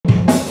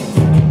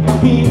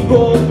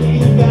People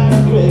leave as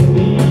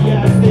quickly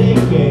as they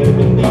came,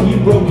 and then you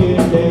broke it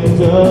and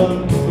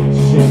done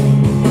shit.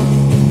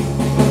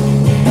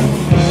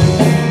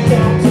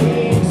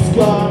 Counting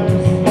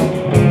scars,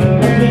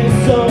 please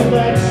don't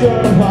let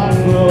your heart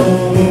grow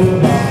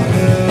hard.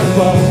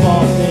 Above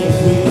all things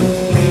we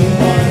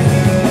must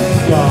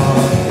scar.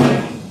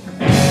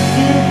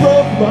 You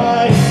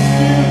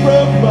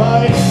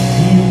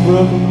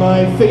broke my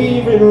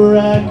favorite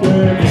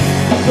record.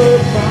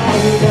 Broke my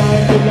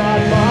life but not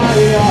my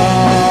heart.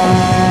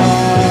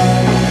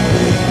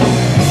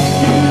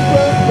 You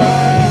broke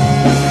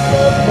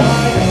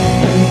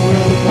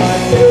my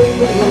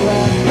favorite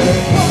record.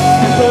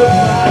 Broke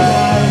my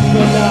life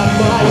but not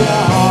my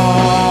heart.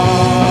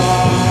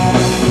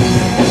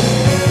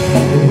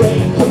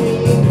 Rain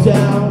coming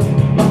down,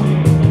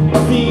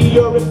 see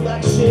your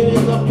reflection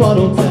in the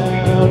puddle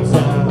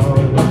downtown.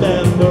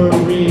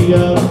 Memory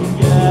of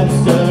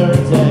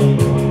yesterday.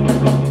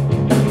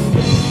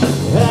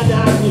 And I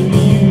knew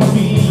you'd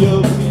be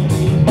okay.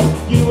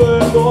 You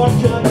were more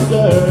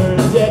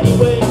concerned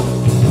anyway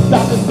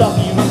about the stuff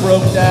you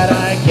broke that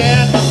I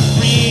can't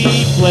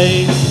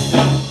replace.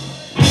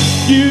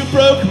 You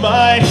broke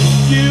my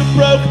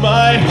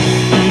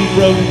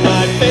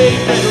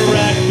favorite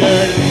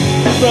record.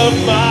 Broke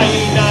my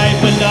knife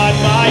but not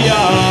my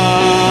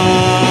heart.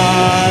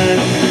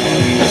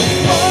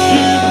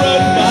 You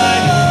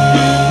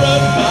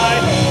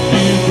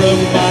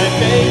broke my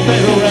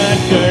favorite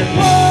record.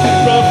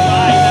 Broke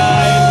my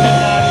knife but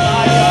not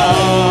my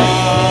heart.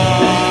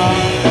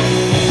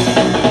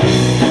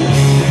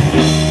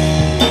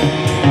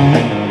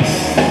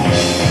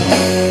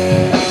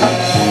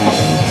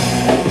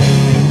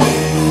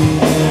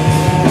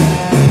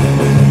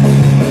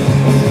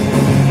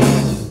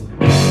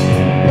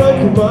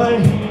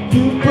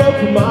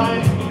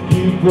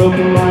 You broke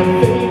my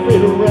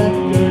favorite record.